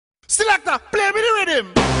Selector, play me the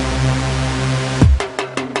rhythm.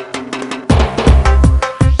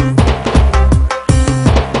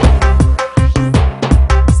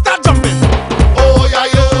 Start jumping. Oh yeah,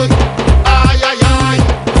 yeah, ay ay ay.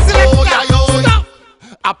 Selector, oh yeah, yeah. Stop.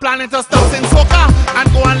 I'm planning to stop sing soca and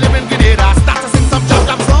go and live in Grenada. Start to sing some jump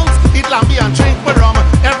jump songs, eat lambi and drink my rum.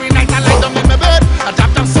 Every night I lie down in my bed, I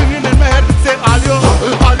jump jump singing in my head, saying all you,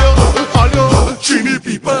 Trini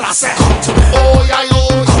people. I say, oh yeah, yeah.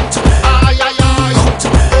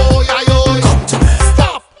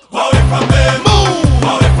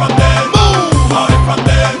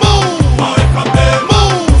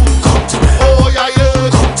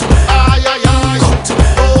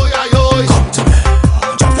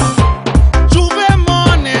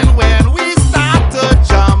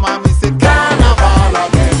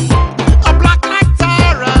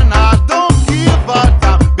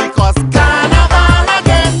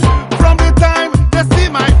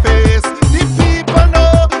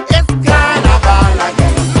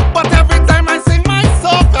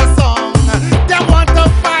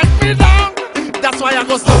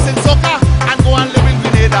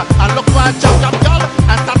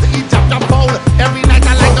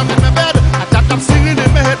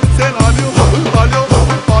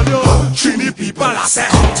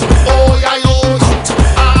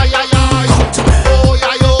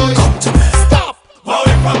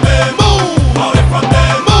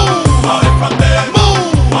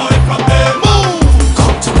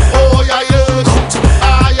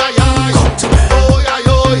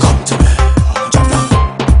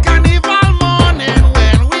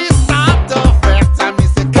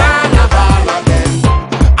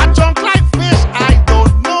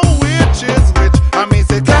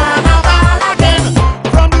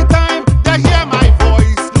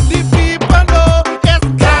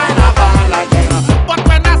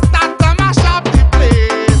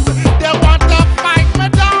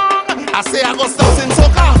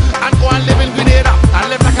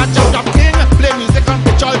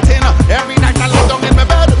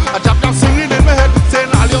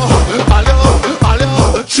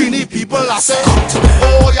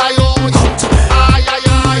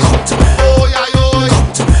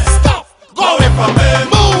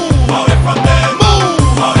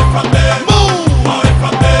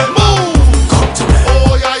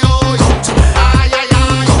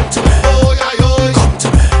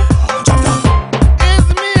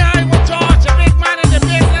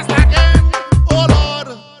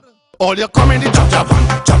 All you come in the jump jump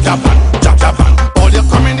van, jump jump van, jump jump van. All you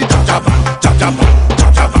come in the jump jump van, jump jump van,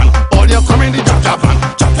 jump jump van. All you come in the jump jump van,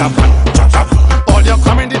 jump jump van, jump jump van. All you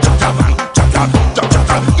come in the jump jump van, jump jump jump jump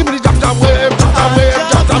jump. Give me the jump jump wave, jump jump wave,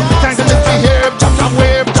 jump jump. Time to misbehave, jump jump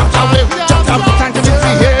wave, jump jump wave, jump jump. Time to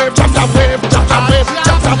misbehave, jump jump wave, jump jump wave,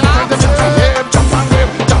 jump jump. Time to misbehave, jump jump wave,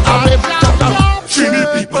 jump jump wave, jump jump. Trini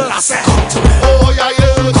people, I say.